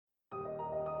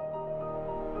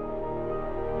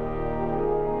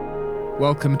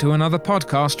Welcome to another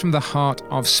podcast from the heart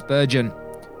of Spurgeon.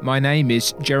 My name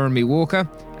is Jeremy Walker,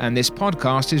 and this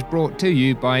podcast is brought to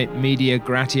you by Media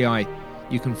Gratiae.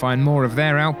 You can find more of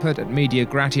their output at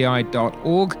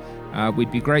mediagratiae.org.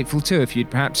 We'd be grateful too if you'd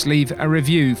perhaps leave a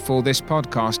review for this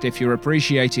podcast if you're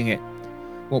appreciating it.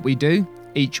 What we do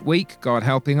each week, God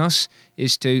helping us,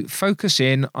 is to focus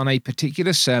in on a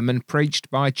particular sermon preached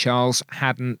by Charles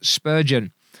Haddon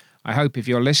Spurgeon. I hope if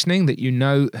you're listening that you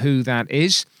know who that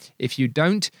is. If you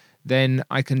don't, then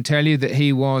I can tell you that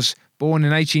he was born in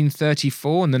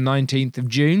 1834 on the 19th of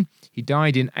June. He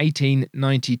died in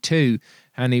 1892,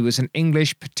 and he was an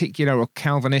English particular or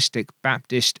Calvinistic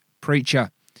Baptist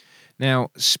preacher. Now,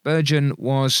 Spurgeon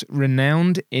was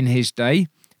renowned in his day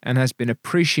and has been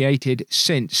appreciated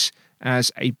since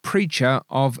as a preacher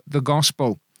of the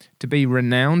gospel. To be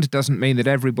renowned doesn't mean that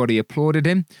everybody applauded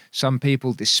him. Some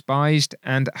people despised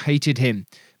and hated him.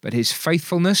 But his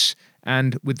faithfulness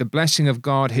and, with the blessing of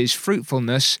God, his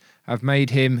fruitfulness have made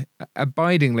him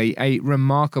abidingly a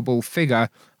remarkable figure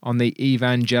on the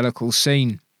evangelical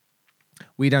scene.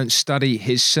 We don't study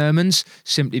his sermons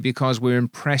simply because we're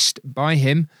impressed by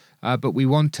him, but we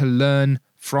want to learn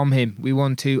from him. We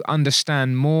want to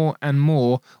understand more and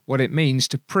more what it means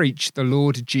to preach the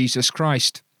Lord Jesus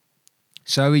Christ.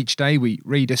 So each day we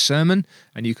read a sermon,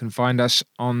 and you can find us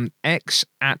on X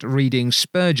at Reading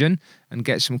Spurgeon and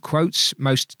get some quotes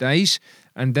most days.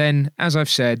 And then, as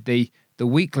I've said, the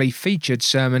weekly featured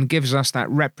sermon gives us that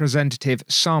representative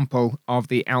sample of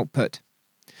the output.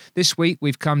 This week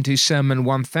we've come to Sermon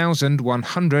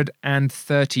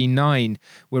 1139.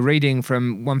 We're reading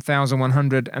from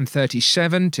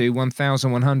 1137 to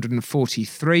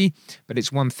 1143, but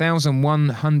it's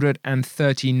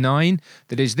 1139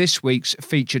 that is this week's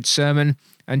featured sermon.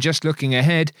 And just looking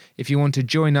ahead, if you want to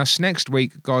join us next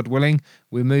week, God willing,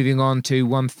 we're moving on to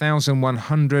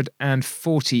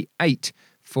 1148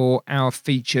 for our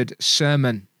featured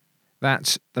sermon.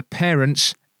 That's the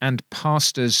parents and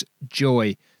pastors'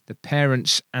 joy. The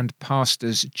parents and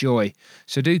pastors' joy.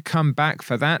 So do come back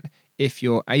for that if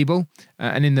you're able.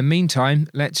 And in the meantime,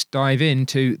 let's dive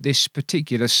into this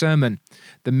particular sermon.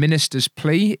 The Minister's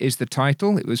Plea is the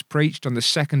title. It was preached on the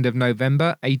 2nd of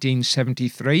November,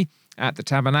 1873, at the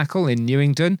Tabernacle in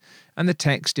Newington. And the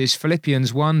text is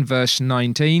Philippians 1, verse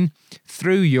 19,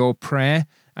 through your prayer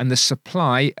and the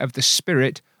supply of the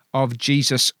Spirit of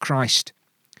Jesus Christ.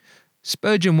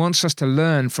 Spurgeon wants us to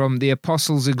learn from the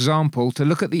apostles' example to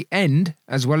look at the end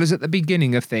as well as at the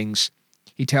beginning of things.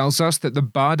 He tells us that the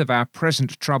bud of our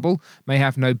present trouble may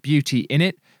have no beauty in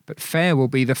it, but fair will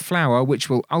be the flower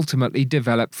which will ultimately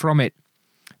develop from it.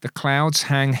 The clouds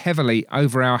hang heavily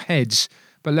over our heads,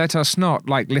 but let us not,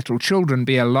 like little children,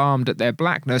 be alarmed at their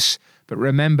blackness, but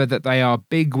remember that they are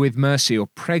big with mercy or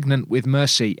pregnant with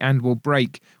mercy and will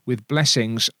break with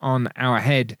blessings on our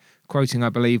head. Quoting, I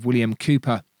believe, William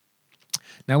Cowper.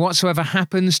 Now whatsoever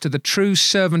happens to the true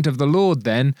servant of the Lord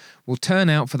then will turn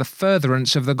out for the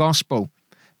furtherance of the gospel.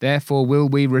 Therefore will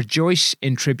we rejoice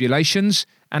in tribulations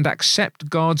and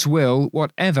accept God's will,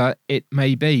 whatever it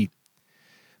may be.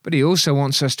 But he also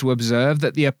wants us to observe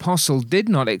that the apostle did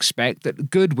not expect that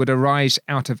good would arise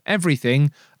out of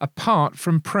everything apart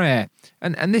from prayer.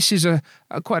 And this is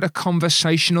quite a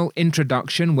conversational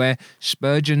introduction where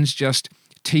Spurgeon's just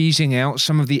teasing out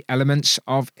some of the elements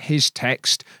of his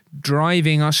text,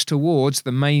 driving us towards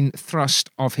the main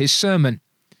thrust of his sermon.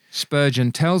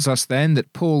 Spurgeon tells us then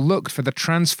that Paul looked for the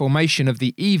transformation of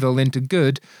the evil into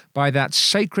good by that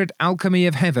sacred alchemy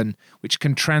of heaven, which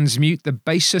can transmute the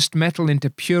basest metal into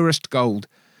purest gold.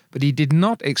 But he did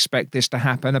not expect this to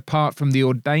happen apart from the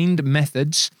ordained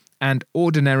methods and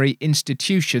ordinary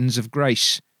institutions of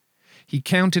grace. He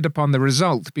counted upon the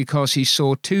result because he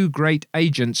saw two great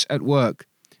agents at work,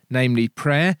 namely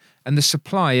prayer and the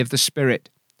supply of the Spirit.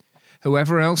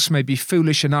 Whoever else may be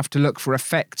foolish enough to look for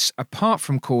effects apart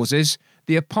from causes,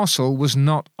 the apostle was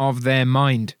not of their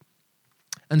mind.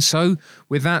 And so,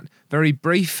 with that very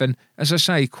brief and, as I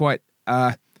say, quite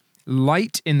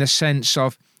light in the sense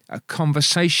of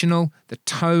conversational, the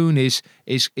tone is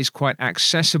quite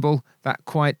accessible, that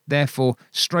quite, therefore,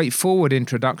 straightforward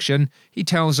introduction, he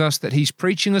tells us that he's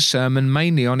preaching a sermon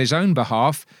mainly on his own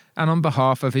behalf and on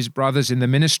behalf of his brothers in the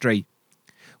ministry.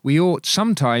 We ought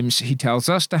sometimes, he tells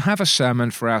us, to have a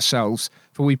sermon for ourselves,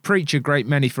 for we preach a great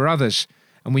many for others,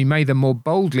 and we may the more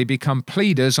boldly become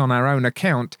pleaders on our own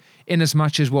account,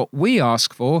 inasmuch as what we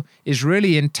ask for is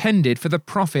really intended for the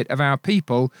profit of our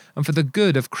people and for the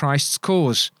good of Christ's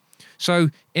cause.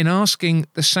 So, in asking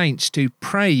the saints to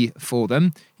pray for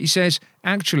them, he says,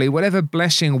 actually, whatever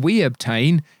blessing we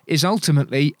obtain is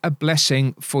ultimately a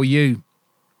blessing for you.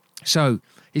 So,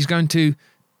 he's going to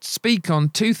speak on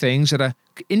two things that are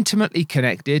intimately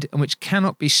connected and which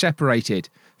cannot be separated.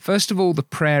 First of all, the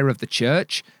prayer of the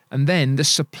church, and then the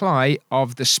supply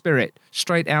of the Spirit,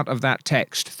 straight out of that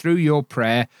text, through your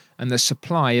prayer and the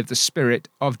supply of the Spirit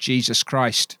of Jesus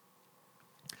Christ.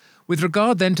 With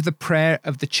regard then to the prayer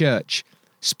of the church,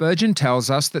 Spurgeon tells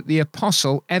us that the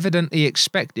apostle evidently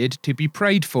expected to be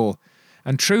prayed for.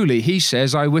 And truly, he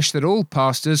says, I wish that all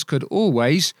pastors could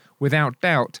always, without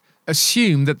doubt,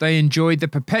 assume that they enjoyed the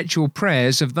perpetual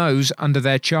prayers of those under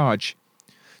their charge.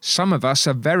 Some of us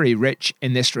are very rich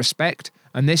in this respect,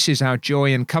 and this is our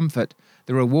joy and comfort,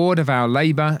 the reward of our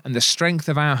labour and the strength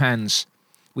of our hands.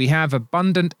 We have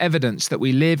abundant evidence that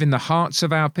we live in the hearts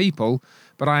of our people,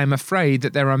 but I am afraid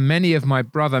that there are many of my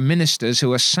brother ministers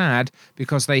who are sad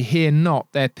because they hear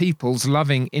not their people's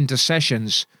loving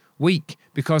intercessions, weak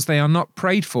because they are not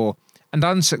prayed for, and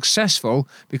unsuccessful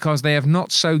because they have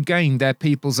not so gained their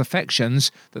people's affections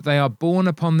that they are borne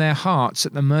upon their hearts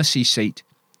at the mercy seat.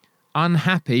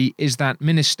 Unhappy is that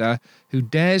minister who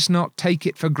dares not take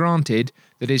it for granted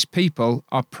that his people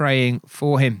are praying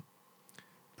for him.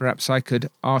 Perhaps I could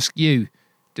ask you,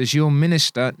 does your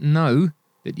minister know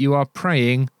that you are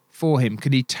praying for him?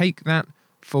 Could he take that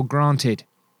for granted?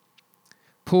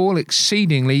 Paul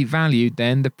exceedingly valued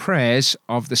then the prayers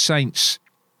of the saints.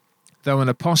 Though an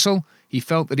apostle, he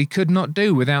felt that he could not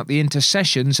do without the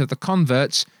intercessions of the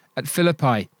converts at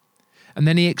Philippi. And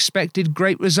then he expected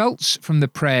great results from the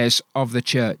prayers of the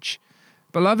church.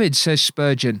 Beloved, says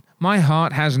Spurgeon, my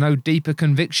heart has no deeper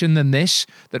conviction than this,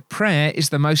 that prayer is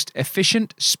the most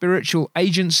efficient spiritual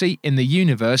agency in the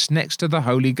universe next to the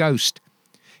Holy Ghost.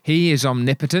 He is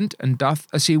omnipotent and doth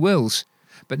as he wills.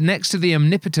 But next to the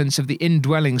omnipotence of the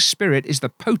indwelling Spirit is the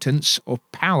potence or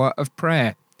power of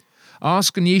prayer.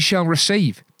 Ask and ye shall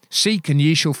receive. Seek and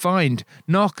ye shall find.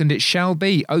 Knock and it shall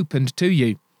be opened to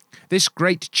you. This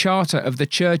great charter of the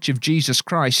Church of Jesus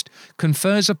Christ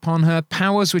confers upon her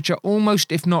powers which are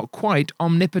almost, if not quite,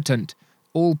 omnipotent,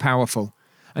 all-powerful.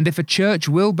 And if a church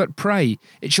will but pray,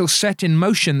 it shall set in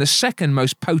motion the second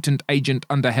most potent agent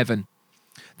under heaven.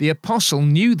 The apostle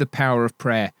knew the power of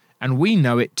prayer, and we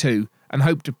know it too, and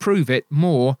hope to prove it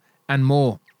more and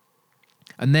more.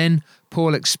 And then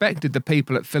Paul expected the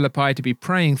people at Philippi to be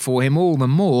praying for him all the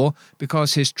more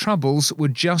because his troubles were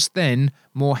just then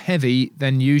more heavy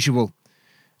than usual.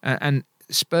 And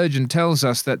Spurgeon tells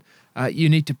us that you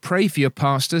need to pray for your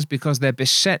pastors because they're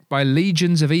beset by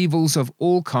legions of evils of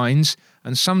all kinds,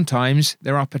 and sometimes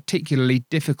there are particularly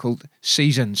difficult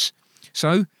seasons.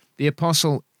 So the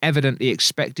apostle evidently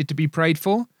expected to be prayed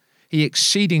for. He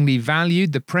exceedingly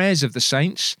valued the prayers of the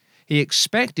saints. He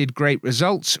expected great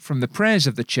results from the prayers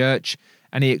of the church,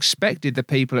 and he expected the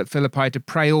people at Philippi to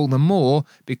pray all the more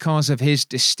because of his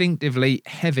distinctively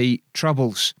heavy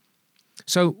troubles.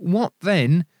 So what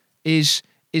then is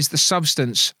the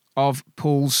substance of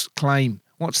Paul's claim?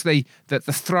 What's the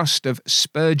thrust of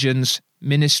Spurgeon's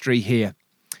ministry here?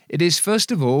 It is,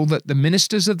 first of all, that the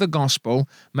ministers of the gospel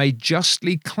may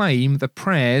justly claim the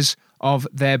prayers of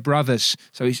their brothers.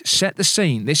 So he's set the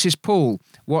scene. This is Paul.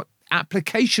 What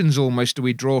applications almost do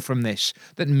we draw from this?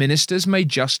 That ministers may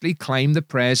justly claim the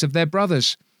prayers of their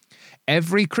brothers.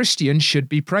 Every Christian should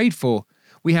be prayed for.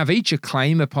 We have each a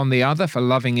claim upon the other for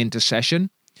loving intercession.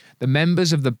 The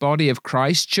members of the body of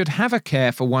Christ should have a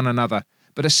care for one another,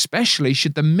 but especially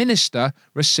should the minister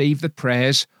receive the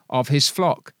prayers of his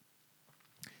flock.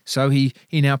 So he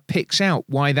now picks out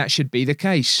why that should be the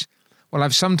case. Well,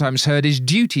 I've sometimes heard his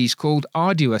duties called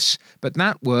arduous, but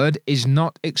that word is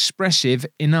not expressive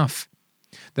enough.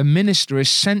 The minister is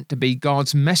sent to be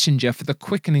God's messenger for the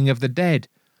quickening of the dead.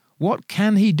 What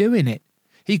can he do in it?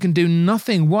 He can do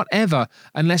nothing whatever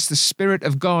unless the Spirit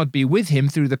of God be with him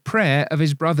through the prayer of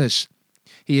his brothers.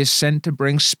 He is sent to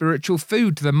bring spiritual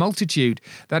food to the multitude.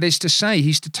 That is to say,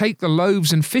 he's to take the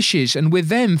loaves and fishes, and with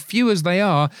them, few as they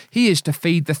are, he is to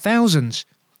feed the thousands.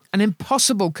 An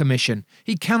impossible commission.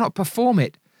 He cannot perform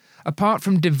it. Apart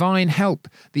from divine help,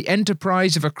 the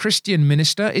enterprise of a Christian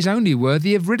minister is only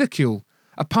worthy of ridicule.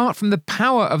 Apart from the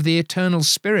power of the eternal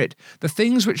Spirit, the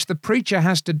things which the preacher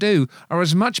has to do are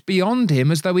as much beyond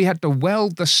him as though he had to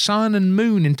weld the sun and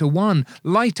moon into one,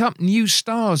 light up new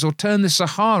stars, or turn the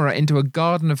Sahara into a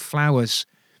garden of flowers.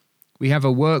 We have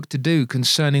a work to do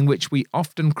concerning which we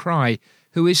often cry,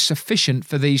 who is sufficient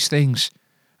for these things?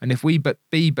 And if we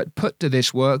be put to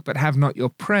this work, but have not your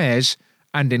prayers,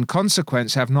 and in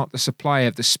consequence have not the supply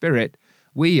of the Spirit,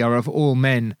 we are of all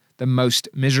men the most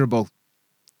miserable.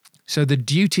 So the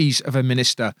duties of a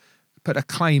minister put a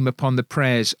claim upon the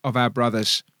prayers of our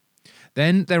brothers.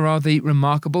 Then there are the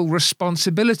remarkable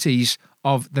responsibilities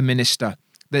of the minister.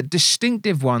 the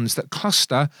distinctive ones that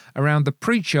cluster around the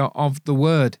preacher of the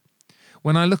word.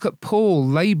 When I look at Paul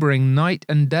labouring night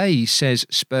and day, says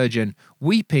Spurgeon,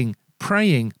 weeping,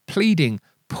 praying, pleading,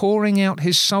 pouring out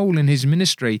his soul in his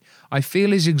ministry, I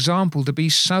feel his example to be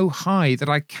so high that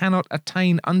I cannot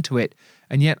attain unto it,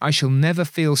 and yet I shall never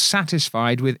feel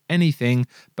satisfied with anything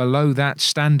below that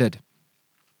standard.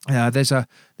 There's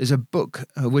a book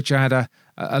which I had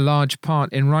a large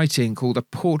part in writing called A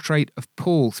Portrait of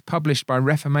Paul, published by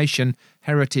Reformation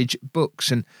Heritage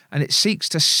Books, and it seeks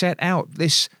to set out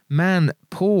this man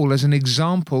Paul as an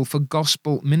example for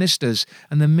gospel ministers,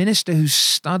 and the minister who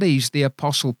studies the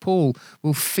Apostle Paul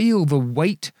will feel the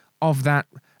weight of that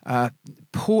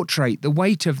portrait, the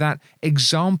weight of that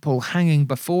example hanging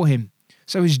before him.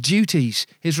 So his duties,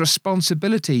 his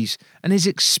responsibilities, and his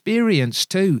experience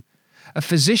too. A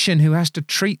physician who has to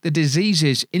treat the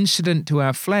diseases incident to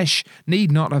our flesh need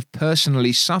not have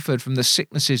personally suffered from the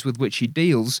sicknesses with which he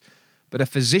deals, but a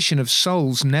physician of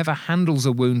souls never handles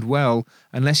a wound well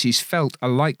unless he's felt a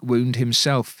like wound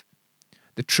himself.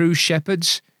 The true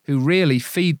shepherds, who really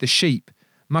feed the sheep,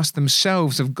 must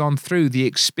themselves have gone through the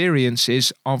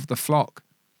experiences of the flock.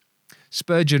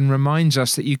 Spurgeon reminds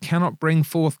us that you cannot bring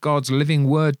forth God's living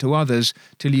word to others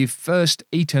till you've first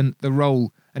eaten the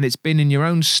roll, and it's been in your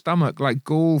own stomach like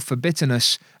gall for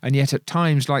bitterness, and yet at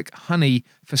times like honey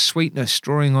for sweetness,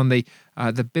 drawing on the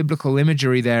biblical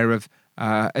imagery there of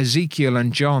Ezekiel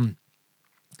and John.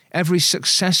 Every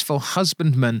successful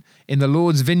husbandman in the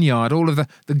Lord's vineyard, all of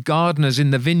the gardeners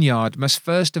in the vineyard, must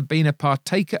first have been a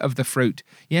partaker of the fruit,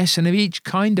 yes, and of each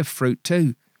kind of fruit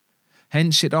too.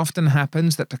 Hence it often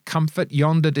happens that to comfort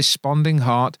yonder desponding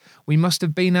heart, we must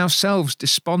have been ourselves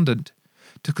despondent.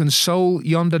 To console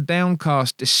yonder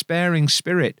downcast, despairing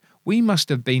spirit, we must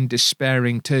have been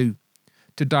despairing too.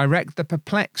 To direct the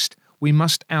perplexed, we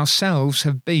must ourselves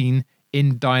have been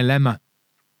in dilemma.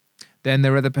 Then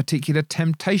there are the particular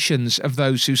temptations of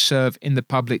those who serve in the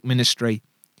public ministry.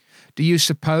 Do you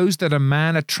suppose that a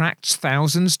man attracts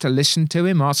thousands to listen to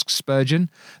him, asks Spurgeon,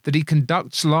 that he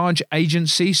conducts large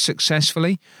agencies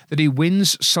successfully, that he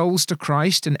wins souls to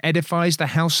Christ and edifies the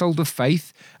household of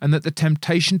faith, and that the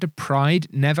temptation to pride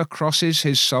never crosses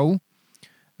his soul?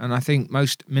 And I think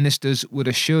most ministers would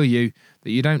assure you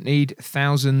that you don't need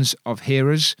thousands of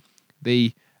hearers,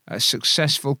 the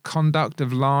successful conduct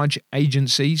of large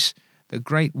agencies, the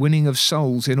great winning of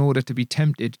souls in order to be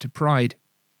tempted to pride.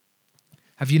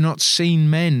 Have you not seen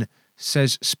men,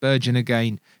 says Spurgeon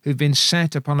again, who've been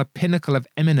set upon a pinnacle of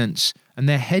eminence, and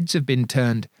their heads have been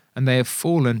turned, and they have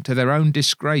fallen to their own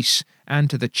disgrace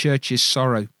and to the church's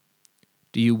sorrow?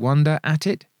 Do you wonder at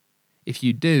it? If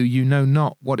you do, you know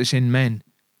not what is in men.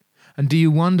 And do you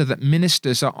wonder that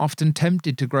ministers are often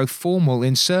tempted to grow formal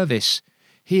in service?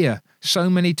 Here,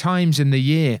 so many times in the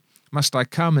year, must I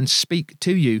come and speak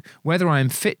to you, whether I am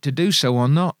fit to do so or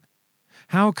not?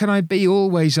 How can I be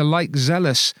always alike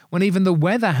zealous when even the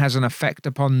weather has an effect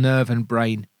upon nerve and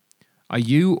brain? Are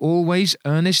you always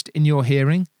earnest in your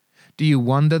hearing? Do you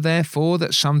wonder, therefore,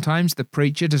 that sometimes the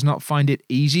preacher does not find it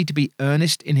easy to be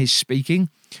earnest in his speaking,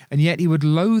 and yet he would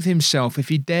loathe himself if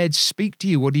he dared speak to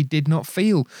you what he did not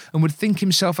feel, and would think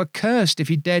himself accursed if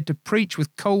he dared to preach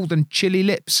with cold and chilly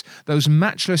lips those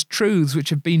matchless truths which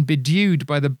have been bedewed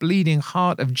by the bleeding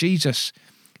heart of Jesus?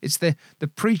 It's the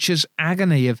preacher's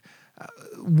agony of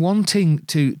wanting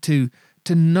to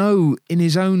know in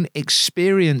his own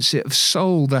experience of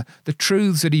soul the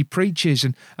truths that he preaches,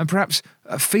 and perhaps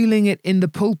feeling it in the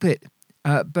pulpit,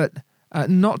 but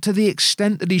not to the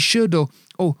extent that he should,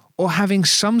 or having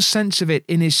some sense of it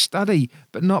in his study,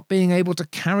 but not being able to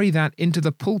carry that into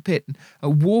the pulpit,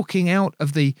 walking out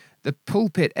of the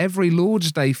pulpit every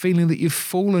Lord's Day feeling that you've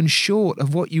fallen short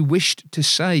of what you wished to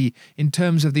say in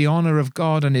terms of the honour of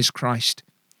God and his Christ.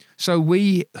 So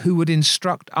we who would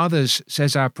instruct others,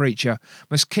 says our preacher,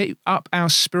 must keep up our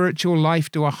spiritual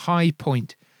life to a high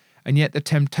point, and yet the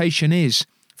temptation is,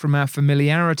 from our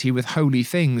familiarity with holy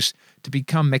things, to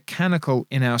become mechanical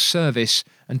in our service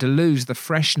and to lose the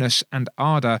freshness and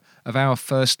ardour of our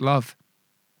first love.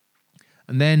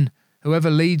 And then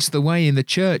whoever leads the way in the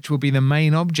church will be the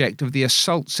main object of the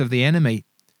assaults of the enemy.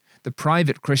 The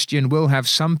private Christian will have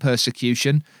some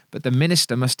persecution, but the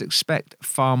minister must expect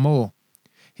far more.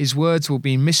 His words will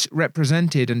be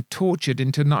misrepresented and tortured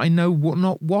into I know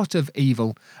not what of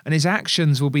evil, and his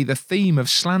actions will be the theme of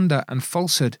slander and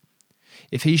falsehood.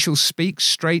 If he shall speak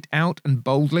straight out and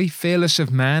boldly, fearless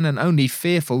of man, and only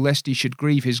fearful lest he should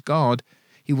grieve his God,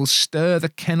 he will stir the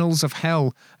kennels of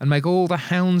hell and make all the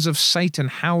hounds of Satan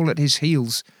howl at his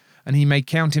heels, and he may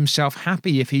count himself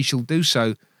happy if he shall do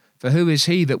so, For who is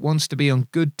he that wants to be on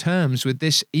good terms with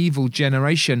this evil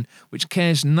generation, which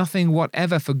cares nothing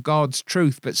whatever for God's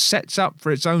truth, but sets up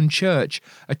for its own church,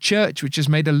 a church which has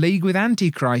made a league with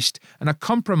Antichrist and a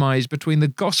compromise between the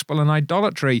gospel and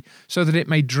idolatry, so that it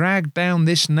may drag down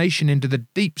this nation into the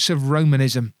deeps of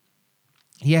Romanism?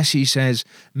 Yes, he says,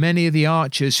 many are the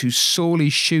archers who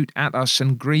sorely shoot at us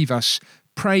and grieve us.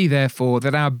 Pray, therefore,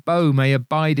 that our bow may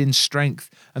abide in strength,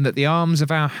 and that the arms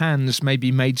of our hands may be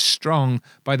made strong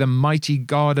by the mighty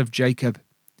God of Jacob.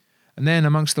 And then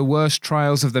amongst the worst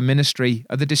trials of the ministry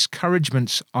are the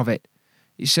discouragements of it.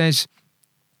 He says,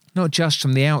 not just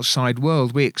from the outside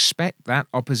world, we expect that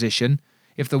opposition.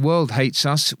 If the world hates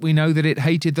us, we know that it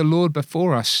hated the Lord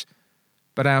before us.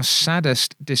 But our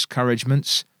saddest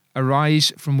discouragements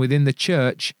arise from within the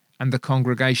church and the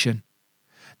congregation.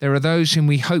 There are those whom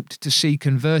we hoped to see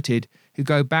converted, who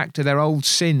go back to their old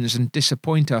sins and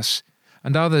disappoint us,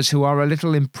 and others who are a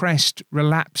little impressed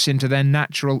relapse into their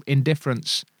natural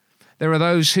indifference. There are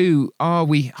those who are,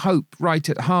 we hope, right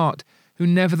at heart, who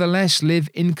nevertheless live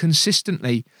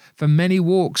inconsistently, for many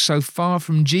walk so far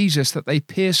from Jesus that they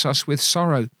pierce us with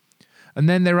sorrow. And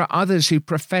then there are others who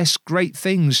profess great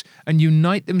things and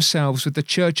unite themselves with the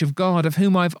Church of God, of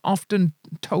whom I've often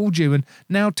told you and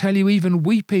now tell you even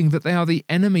weeping that they are the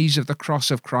enemies of the cross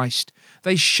of Christ.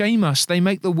 They shame us. They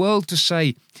make the world to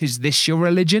say, "Is this your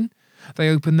religion?" They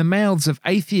open the mouths of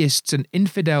atheists and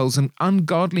infidels and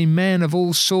ungodly men of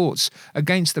all sorts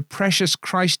against the precious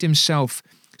Christ himself,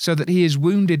 so that he is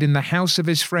wounded in the house of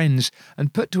his friends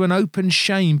and put to an open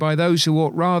shame by those who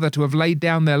ought rather to have laid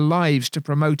down their lives to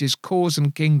promote his cause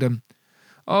and kingdom.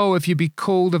 Oh, if you be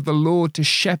called of the Lord to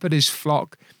shepherd his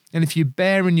flock, and if you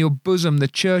bear in your bosom the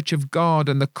church of God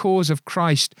and the cause of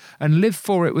Christ, and live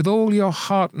for it with all your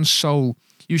heart and soul,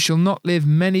 you shall not live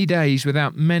many days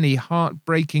without many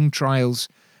heart-breaking trials,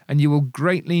 and you will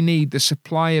greatly need the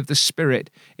supply of the Spirit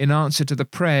in answer to the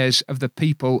prayers of the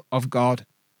people of God.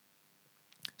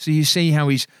 So you see how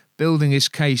he's building his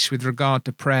case with regard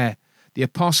to prayer. The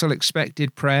apostle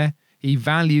expected prayer. He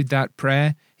valued that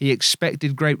prayer. He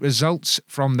expected great results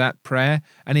from that prayer.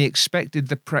 And he expected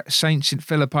the saints in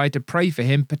Philippi to pray for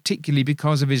him, particularly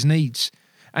because of his needs.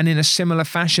 And in a similar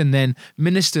fashion then,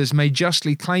 ministers may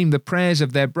justly claim the prayers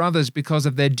of their brothers because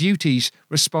of their duties,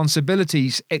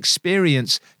 responsibilities,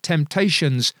 experience,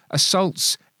 temptations,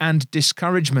 assaults, and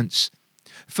discouragements.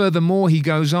 Furthermore, he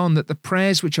goes on that the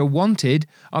prayers which are wanted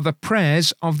are the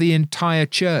prayers of the entire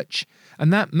church,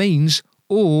 and that means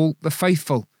all the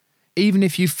faithful. Even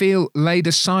if you feel laid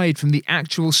aside from the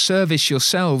actual service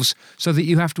yourselves so that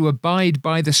you have to abide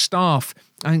by the staff.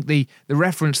 I think the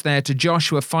reference there to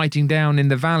Joshua fighting down in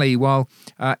the valley while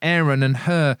Aaron and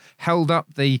Hur held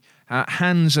up the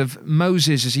hands of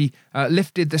Moses as he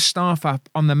lifted the staff up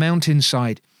on the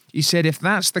mountainside. He said, if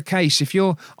that's the case, if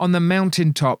you're on the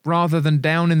mountaintop rather than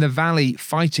down in the valley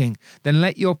fighting, then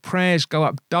let your prayers go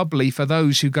up doubly for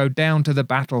those who go down to the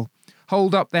battle.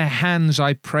 Hold up their hands,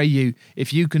 I pray you,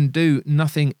 if you can do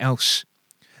nothing else.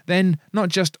 Then, not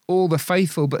just all the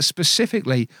faithful, but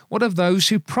specifically, what of those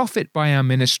who profit by our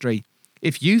ministry?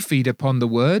 If you feed upon the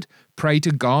word, pray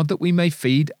to God that we may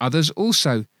feed others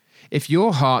also. If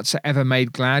your hearts are ever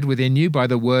made glad within you by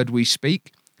the word we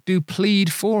speak, do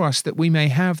plead for us that we may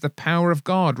have the power of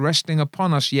God resting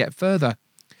upon us yet further.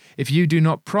 If you do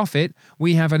not profit,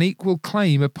 we have an equal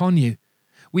claim upon you.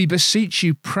 We beseech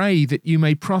you, pray that you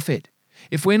may profit.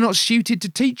 If we're not suited to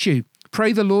teach you,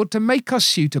 pray the Lord to make us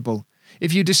suitable.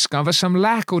 If you discover some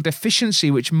lack or deficiency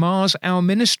which mars our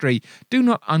ministry, do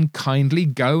not unkindly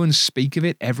go and speak of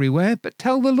it everywhere, but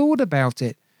tell the Lord about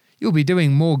it. You'll be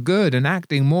doing more good and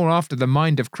acting more after the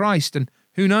mind of Christ, and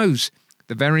who knows,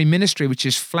 the very ministry which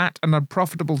is flat and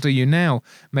unprofitable to you now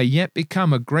may yet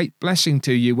become a great blessing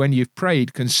to you when you've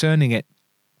prayed concerning it.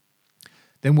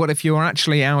 Then what if you are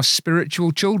actually our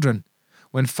spiritual children?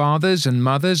 When fathers and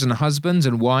mothers and husbands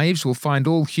and wives will find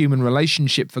all human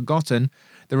relationship forgotten,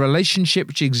 the relationship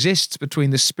which exists between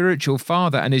the spiritual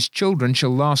father and his children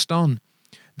shall last on.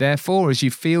 Therefore, as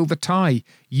you feel the tie,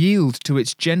 yield to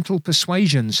its gentle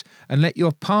persuasions, and let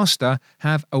your pastor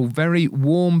have a very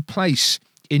warm place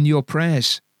in your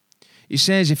prayers. He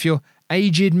says, if you're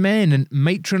aged men and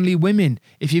matronly women,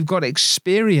 if you've got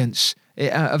experience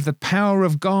of the power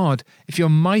of God, if you're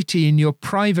mighty in your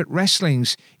private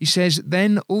wrestlings, he says,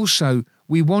 then also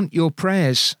we want your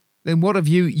prayers. Then what of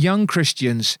you young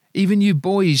Christians, even you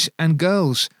boys and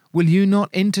girls, will you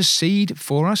not intercede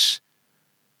for us?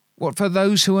 What for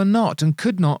those who are not and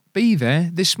could not be there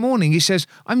this morning? He says,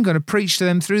 I'm going to preach to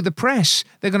them through the press.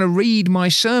 They're going to read my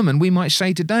sermon. We might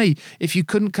say today, if you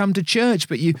couldn't come to church,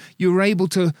 but you were able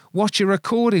to watch a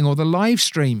recording or the live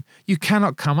stream, you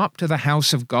cannot come up to the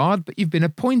house of God, but you've been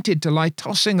appointed to lie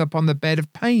tossing upon the bed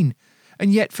of pain.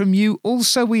 And yet from you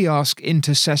also we ask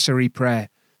intercessory prayer.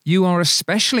 You are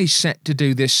especially set to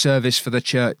do this service for the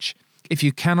church. If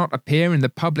you cannot appear in the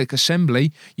public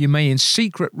assembly, you may in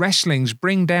secret wrestlings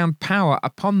bring down power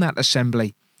upon that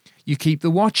assembly. You keep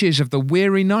the watches of the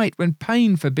weary night when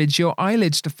pain forbids your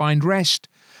eyelids to find rest.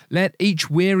 Let each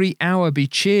weary hour be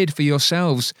cheered for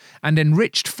yourselves and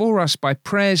enriched for us by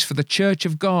prayers for the church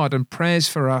of God and prayers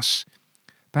for us.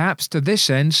 Perhaps to this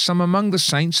end some among the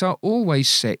saints are always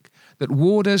sick, that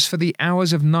warders for the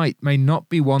hours of night may not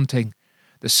be wanting.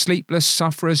 The sleepless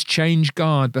sufferers change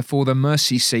guard before the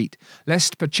mercy seat,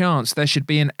 lest perchance there should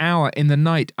be an hour in the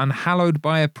night unhallowed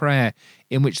by a prayer,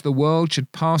 in which the world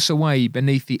should pass away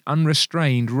beneath the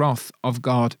unrestrained wrath of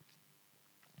God.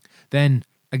 Then,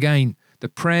 again, the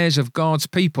prayers of God's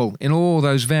people in all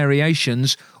those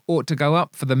variations ought to go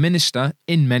up for the minister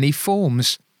in many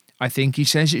forms. I think he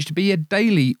says it should be a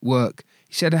daily work.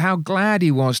 He said how glad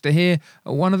he was to hear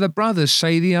one of the brothers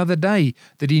say the other day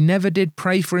that he never did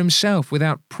pray for himself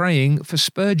without praying for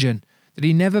Spurgeon, that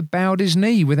he never bowed his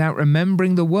knee without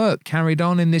remembering the work carried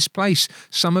on in this place.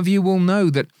 Some of you will know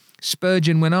that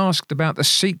Spurgeon, when asked about the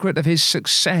secret of his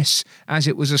success, as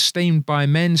it was esteemed by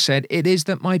men, said, "It is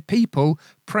that my people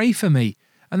pray for me."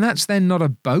 And that's then not a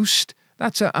boast,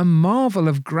 that's a marvel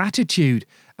of gratitude.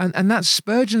 And that's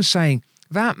Spurgeon saying,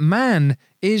 that man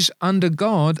is under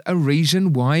God a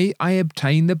reason why I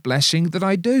obtain the blessing that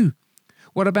I do.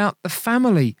 What about the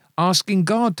family asking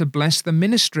God to bless the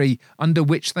ministry under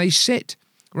which they sit?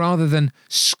 Rather than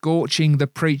scorching the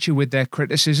preacher with their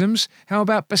criticisms, how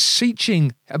about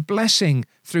beseeching a blessing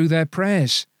through their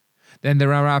prayers? Then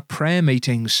there are our prayer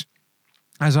meetings.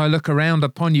 As I look around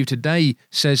upon you today,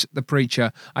 says the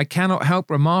preacher, I cannot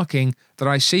help remarking that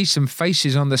I see some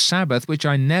faces on the Sabbath which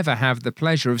I never have the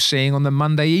pleasure of seeing on the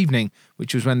Monday evening,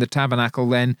 which was when the Tabernacle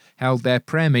then held their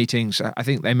prayer meetings. I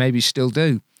think they maybe still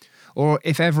do. Or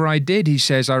if ever I did, he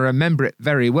says, I remember it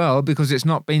very well because it's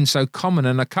not been so common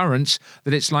an occurrence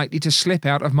that it's likely to slip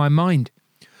out of my mind.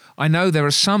 I know there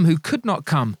are some who could not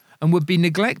come and would be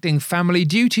neglecting family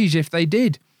duties if they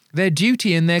did. Their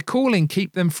duty and their calling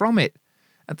keep them from it.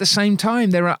 At the same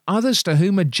time, there are others to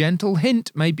whom a gentle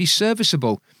hint may be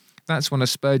serviceable. That's one of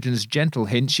Spurgeon's gentle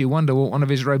hints. You wonder what one of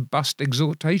his robust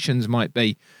exhortations might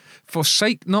be.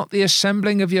 Forsake not the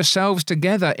assembling of yourselves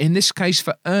together, in this case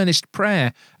for earnest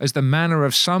prayer, as the manner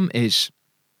of some is.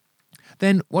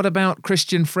 Then what about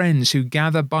Christian friends who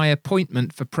gather by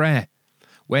appointment for prayer?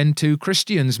 When two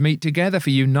Christians meet together for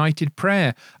united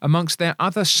prayer, amongst their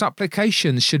other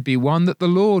supplications should be one that the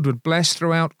Lord would bless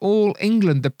throughout all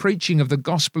England the preaching of the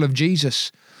gospel of Jesus.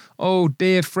 Oh,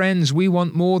 dear friends, we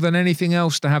want more than anything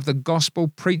else to have the gospel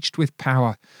preached with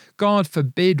power. God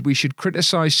forbid we should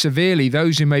criticize severely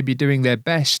those who may be doing their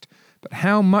best, but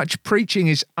how much preaching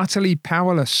is utterly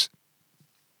powerless.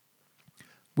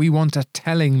 We want a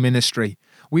telling ministry.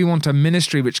 We want a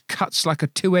ministry which cuts like a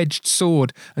two-edged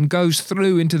sword and goes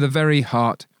through into the very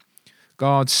heart.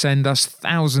 God send us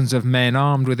thousands of men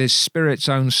armed with his Spirit's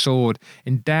own sword,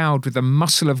 endowed with the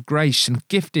muscle of grace and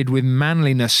gifted with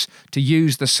manliness to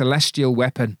use the celestial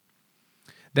weapon.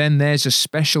 Then there's a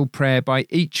special prayer by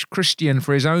each Christian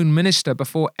for his own minister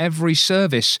before every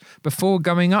service, before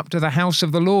going up to the house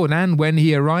of the Lord and when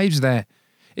he arrives there.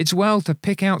 It's well to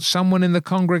pick out someone in the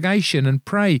congregation and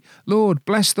pray, Lord,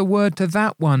 bless the word to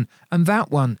that one and that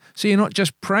one. So you're not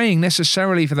just praying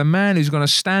necessarily for the man who's going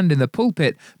to stand in the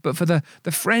pulpit, but for the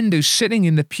friend who's sitting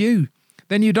in the pew.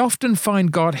 Then you'd often find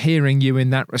God hearing you in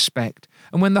that respect.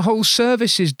 And when the whole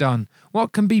service is done,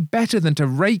 what can be better than to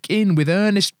rake in with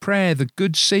earnest prayer the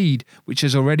good seed which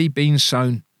has already been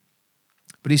sown?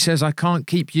 But he says, I can't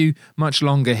keep you much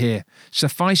longer here.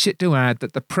 Suffice it to add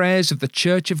that the prayers of the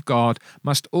Church of God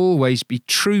must always be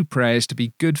true prayers to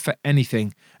be good for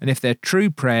anything. And if they're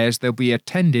true prayers, they'll be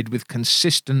attended with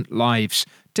consistent lives.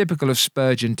 Typical of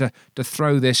Spurgeon to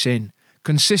throw this in.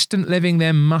 Consistent living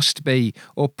there must be,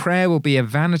 or prayer will be a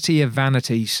vanity of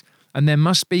vanities. And there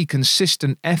must be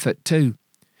consistent effort too.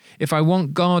 If I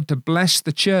want God to bless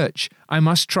the church, I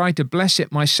must try to bless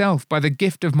it myself by the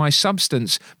gift of my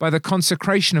substance, by the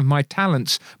consecration of my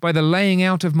talents, by the laying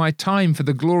out of my time for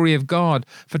the glory of God.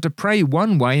 For to pray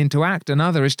one way and to act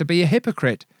another is to be a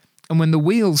hypocrite. And when the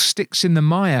wheel sticks in the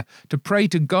mire, to pray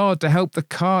to God to help the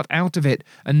cart out of it,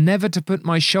 and never to put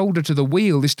my shoulder to the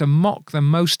wheel is to mock the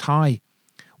Most High.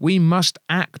 We must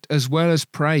act as well as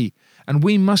pray. and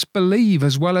we must believe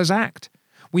as well as act.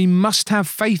 We must have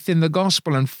faith in the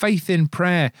gospel and faith in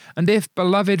prayer, and if,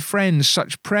 beloved friends,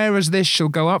 such prayer as this shall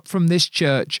go up from this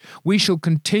church, we shall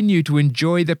continue to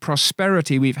enjoy the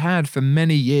prosperity we've had for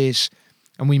many years,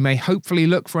 and we may hopefully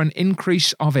look for an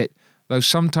increase of it, though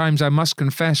sometimes I must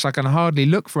confess I can hardly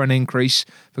look for an increase,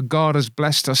 for God has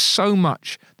blessed us so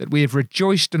much that we have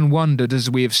rejoiced and wondered as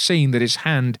we have seen that his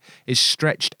hand is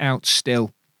stretched out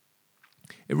still.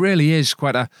 It really is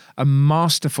quite a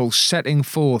masterful setting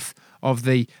forth of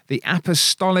the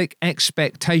apostolic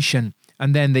expectation,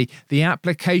 and then the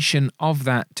application of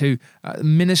that to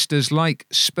ministers like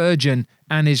Spurgeon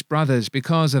and his brothers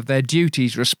because of their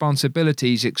duties,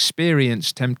 responsibilities,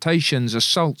 experience, temptations,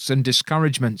 assaults and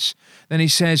discouragements. Then he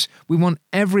says, we want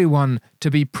everyone to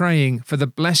be praying for the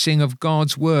blessing of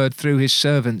God's word through his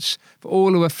servants, for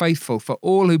all who are faithful, for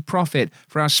all who profit,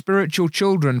 for our spiritual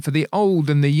children, for the old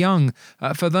and the young,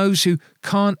 for those who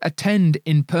can't attend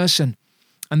in person.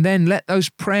 And then let those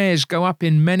prayers go up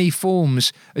in many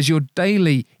forms as your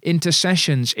daily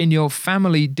intercessions, in your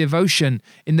family devotion,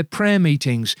 in the prayer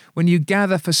meetings, when you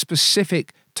gather for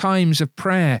specific times of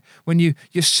prayer, when you're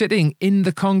sitting in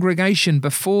the congregation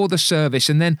before the service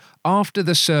and then after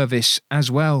the service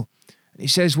as well. And he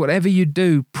says, whatever you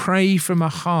do, pray from a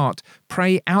heart,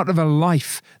 pray out of a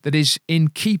life that is in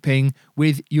keeping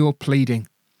with your pleading.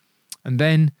 And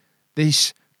then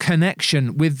this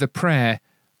connection with the prayer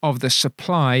of the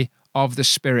supply of the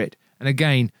Spirit. And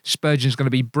again, Spurgeon's going to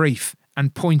be brief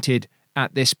and pointed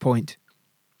at this point.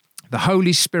 The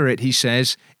Holy Spirit, he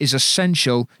says, is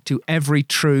essential to every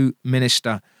true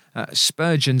minister.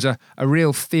 Spurgeon's a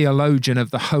real theologian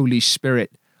of the Holy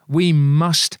Spirit. We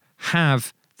must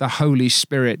have the Holy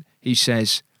Spirit, he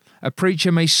says. A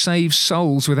preacher may save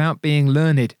souls without being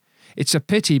learned. It's a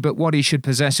pity, but what he should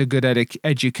possess a good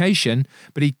education,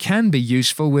 but he can be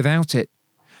useful without it.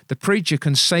 The preacher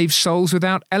can save souls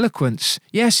without eloquence.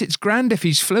 Yes, it's grand if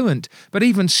he's fluent, but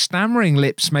even stammering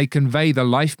lips may convey the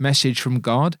life message from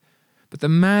God. But the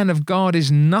man of God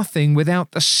is nothing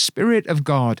without the Spirit of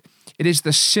God. It is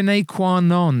the sine qua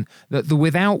non, the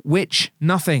without which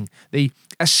nothing, the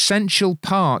essential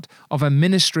part of a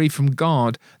ministry from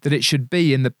God, that it should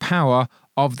be in the power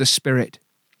of the Spirit.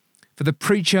 For the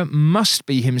preacher must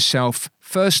be himself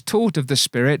first taught of the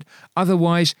Spirit,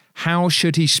 otherwise how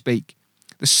should he speak?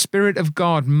 The Spirit of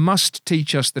God must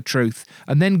teach us the truth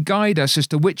and then guide us as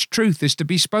to which truth is to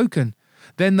be spoken.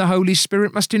 Then the Holy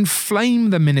Spirit must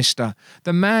inflame the minister.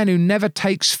 The man who never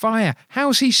takes fire,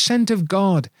 how's he sent of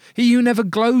God? He who never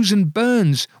glows and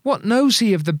burns, what knows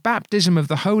he of the baptism of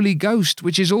the Holy Ghost,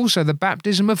 which is also the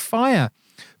baptism of fire?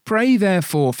 Pray,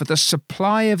 therefore, for the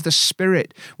supply of the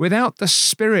Spirit. Without the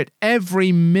Spirit,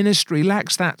 every ministry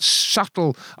lacks that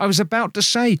subtle,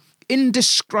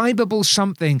 indescribable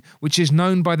something which is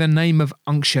known by the name of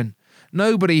unction.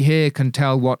 Nobody here can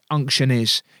tell what unction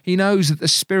is. He knows that the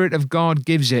Spirit of God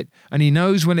gives it, and he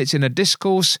knows when it's in a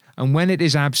discourse and when it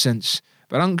is absence.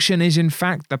 But unction is in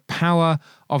fact the power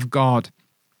of God.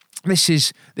 This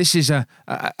is a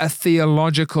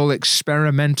theological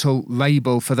experimental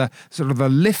label for the sort of the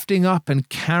lifting up and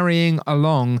carrying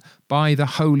along by the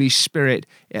Holy Spirit,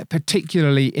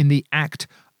 particularly in the act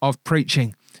of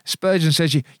preaching. Spurgeon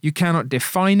says you cannot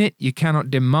define it, you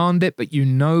cannot demand it, but you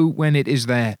know when it is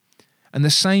there. And the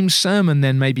same sermon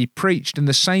then may be preached and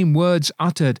the same words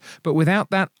uttered, but without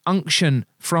that unction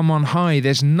from on high,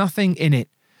 there's nothing in it.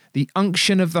 The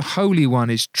unction of the Holy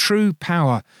One is true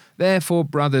power. Therefore,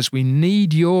 brothers, we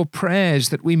need your prayers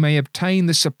that we may obtain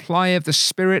the supply of the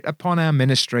Spirit upon our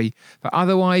ministry, for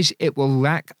otherwise it will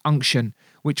lack unction,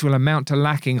 which will amount to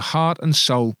lacking heart and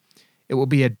soul. It will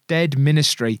be a dead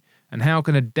ministry. And how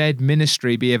can a dead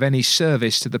ministry be of any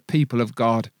service to the people of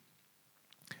God?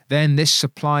 Then this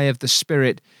supply of the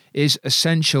Spirit is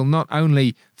essential not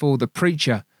only for the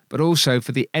preacher, but also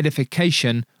for the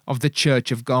edification of the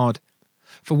church of God.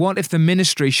 For what if the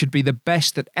ministry should be the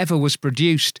best that ever was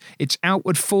produced, its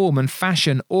outward form and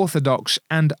fashion orthodox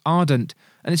and ardent?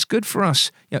 And it's good for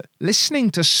us,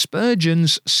 listening to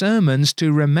Spurgeon's sermons,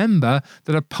 to remember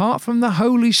that apart from the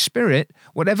Holy Spirit,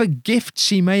 whatever gifts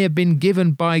he may have been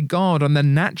given by God on the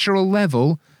natural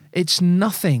level, it's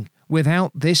nothing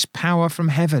without this power from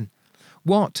heaven.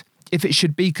 What if it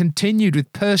should be continued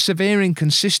with persevering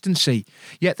consistency,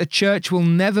 yet the church will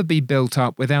never be built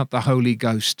up without the Holy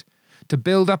Ghost? To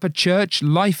build up a church,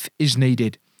 life is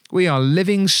needed. We are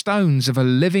living stones of a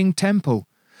living temple.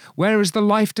 Where is the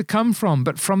life to come from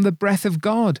but from the breath of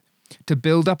God? To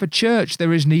build up a church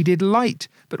there is needed light,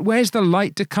 but where's the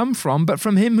light to come from but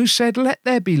from him who said, "Let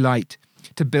there be light"?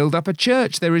 To build up a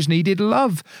church there is needed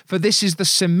love, for this is the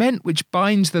cement which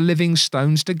binds the living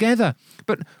stones together.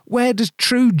 But where does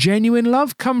true, genuine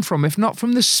love come from, if not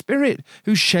from the Spirit,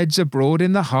 who sheds abroad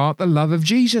in the heart the love of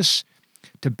Jesus?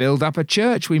 To build up a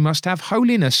church we must have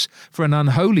holiness, for an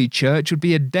unholy church would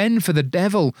be a den for the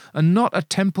devil and not a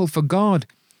temple for God.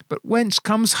 But whence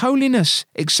comes holiness,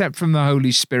 except from the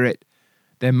Holy Spirit?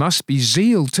 There must be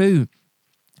zeal too,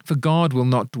 for God will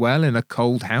not dwell in a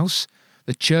cold house.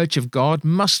 The church of God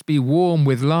must be warm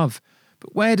with love.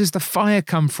 But where does the fire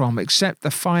come from, except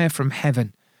the fire from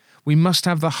heaven? We must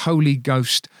have the Holy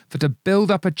Ghost, for to build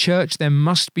up a church there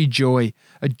must be joy.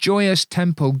 A joyous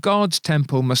temple, God's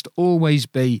temple, must always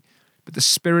be. But the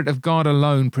Spirit of God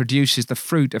alone produces the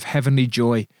fruit of heavenly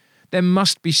joy. There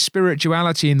must be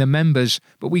spirituality in the members,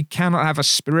 but we cannot have a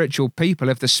spiritual people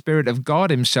if the Spirit of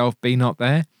God himself be not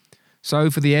there.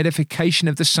 So for the edification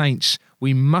of the saints,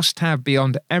 we must have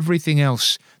beyond everything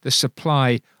else the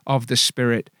supply of the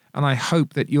Spirit. And I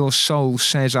hope that your soul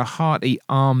says a hearty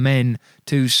amen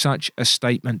to such a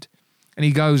statement. And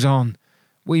he goes on,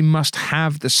 we must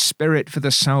have the Spirit for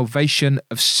the salvation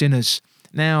of sinners.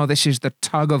 Now this is the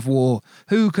tug of war.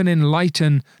 Who can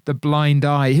enlighten the blind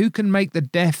eye? Who can make the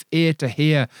deaf ear to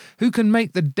hear? Who can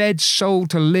make the dead soul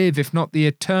to live, if not the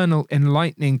eternal,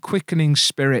 enlightening, quickening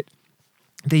Spirit?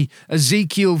 The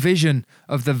Ezekiel vision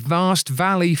of the vast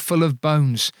valley full of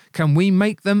bones. Can we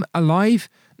make them alive?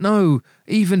 No,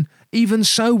 even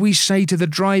so we say to the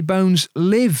dry bones,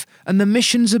 live, and the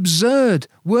mission's absurd,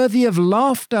 worthy of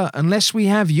laughter, unless we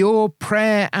have your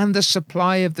prayer and the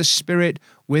supply of the Spirit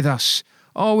with us.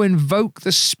 Oh, invoke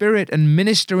the Spirit and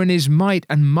minister in his might,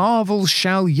 and marvels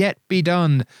shall yet be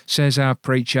done, says our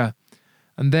preacher.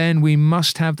 And then we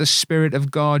must have the Spirit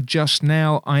of God just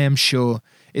now, I am sure.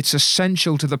 It's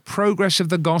essential to the progress of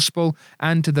the gospel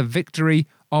and to the victory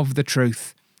of the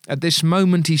truth. At this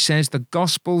moment, he says, the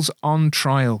gospel's on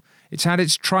trial. It's had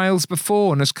its trials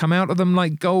before and has come out of them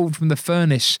like gold from the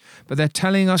furnace. But they're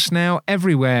telling us now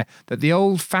everywhere that the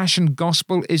old-fashioned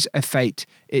gospel is effete.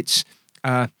 It's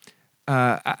a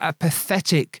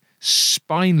pathetic,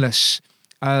 spineless,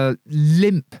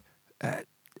 limp,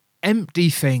 empty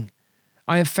thing.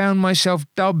 I have found myself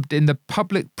dubbed in the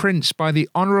public prints by the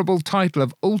honourable title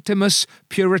of Ultimus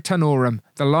Puritanorum,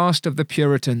 the last of the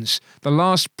Puritans, the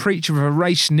last preacher of a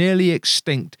race nearly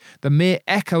extinct, the mere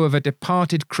echo of a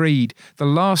departed creed, the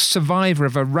last survivor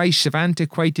of a race of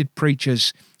antiquated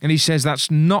preachers. And he says that's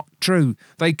not true.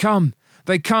 They come,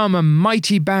 a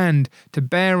mighty band, to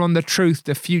bear on the truth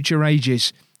to future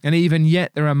ages. And even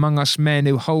yet there are among us men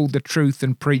who hold the truth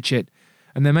and preach it.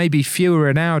 And there may be fewer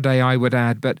in our day, I would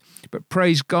add, but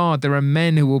praise God, there are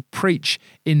men who will preach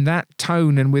in that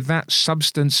tone and with that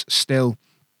substance still.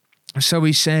 So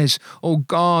he says, O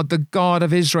God, the God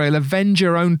of Israel, avenge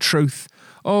your own truth.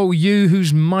 O you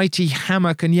whose mighty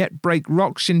hammer can yet break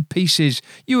rocks in pieces,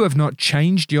 you have not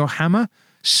changed your hammer.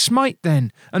 Smite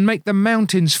then, and make the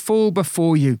mountains fall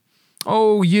before you.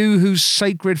 O you whose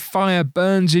sacred fire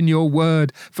burns in your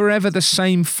word, forever the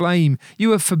same flame, you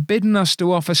have forbidden us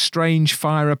to offer strange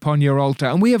fire upon your altar,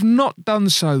 and we have not done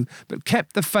so, but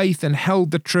kept the faith and held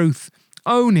the truth.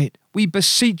 Own it, we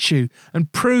beseech you,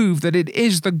 and prove that it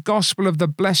is the gospel of the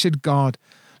blessed God.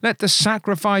 Let the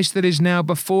sacrifice that is now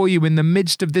before you in the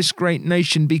midst of this great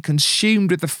nation be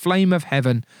consumed with the flame of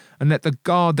heaven, and let the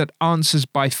God that answers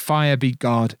by fire be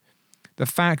God. The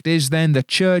fact is, then, the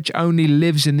church only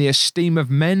lives in the esteem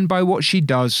of men by what she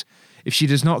does. If she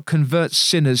does not convert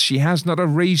sinners, she has not a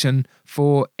reason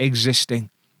for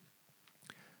existing.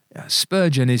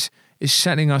 Spurgeon is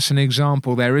setting us an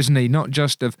example there, isn't he? Not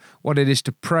just of what it is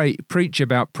to preach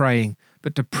about praying,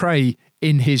 but to pray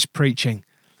in his preaching.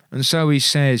 And so he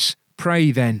says,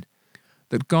 pray then,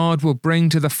 that God will bring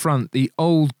to the front the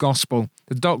old gospel,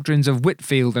 the doctrines of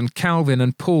Whitefield and Calvin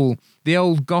and Paul, the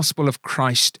old gospel of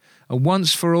Christ, and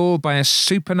once for all, by a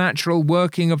supernatural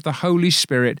working of the Holy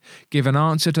Spirit, give an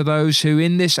answer to those who,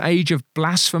 in this age of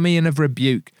blasphemy and of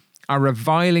rebuke, are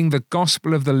reviling the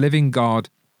gospel of the living God,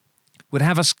 would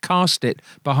have us cast it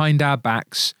behind our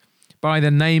backs. By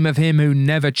the name of him who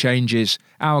never changes,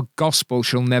 our gospel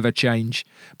shall never change.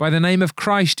 By the name of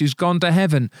Christ who's gone to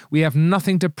heaven, we have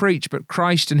nothing to preach but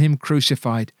Christ and him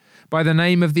crucified. By the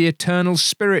name of the eternal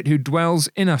Spirit who dwells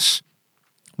in us,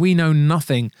 we know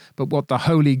nothing but what the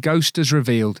Holy Ghost has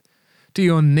revealed. To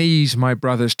your knees, my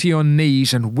brothers, to your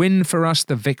knees, and win for us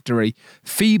the victory.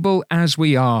 Feeble as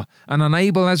we are, and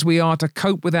unable as we are to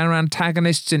cope with our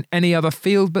antagonists in any other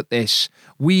field but this,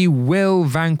 we will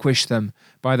vanquish them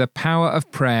by the power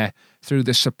of prayer through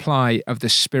the supply of the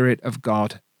Spirit of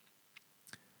God.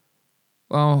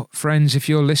 Well, friends, if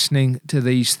you're listening to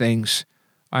these things,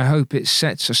 I hope it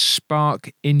sets a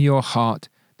spark in your heart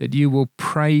that you will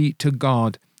pray to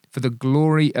God for the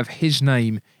glory of His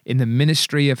name in the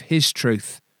ministry of His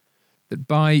truth, that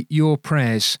by your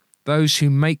prayers, those who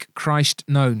make Christ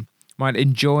known might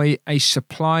enjoy a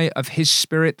supply of His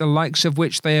Spirit, the likes of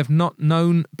which they have not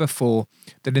known before,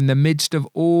 that in the midst of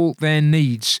all their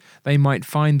needs, they might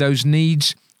find those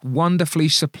needs wonderfully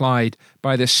supplied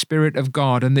by the Spirit of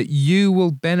God, and that you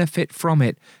will benefit from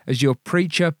it as your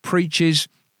preacher preaches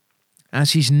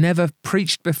as he's never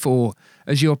preached before,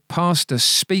 as your pastor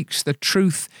speaks the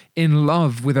truth in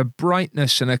love with a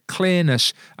brightness and a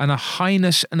clearness and a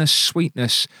highness and a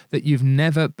sweetness that you've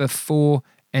never before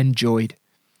enjoyed.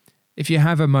 If you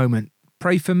have a moment,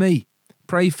 pray for me.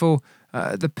 Pray for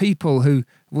the people who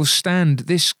will stand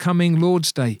this coming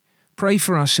Lord's Day. Pray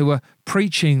for us who are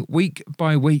preaching week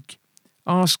by week.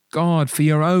 Ask God for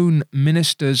your own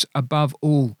ministers above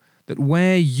all, that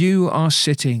where you are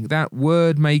sitting, that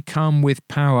word may come with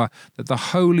power, that the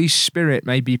Holy Spirit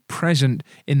may be present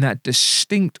in that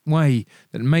distinct way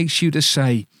that makes you to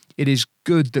say, it is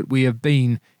good that we have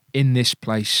been in this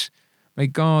place. May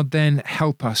God then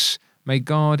help us. May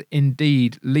God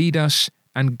indeed lead us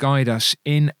and guide us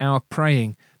in our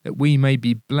praying, that we may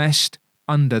be blessed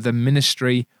under the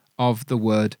ministry of the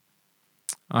word.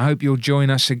 I hope you'll join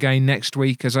us again next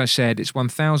week. As I said, it's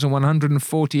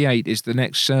 1148 is the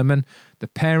next sermon, the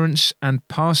parents' and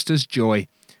pastors' joy.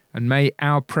 And may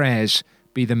our prayers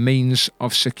be the means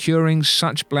of securing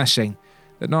such blessing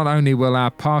that not only will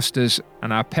our pastors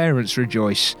and our parents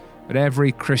rejoice, but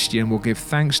every Christian will give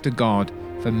thanks to God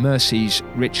for mercies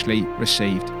richly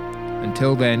received.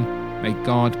 Until then, may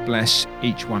God bless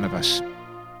each one of us.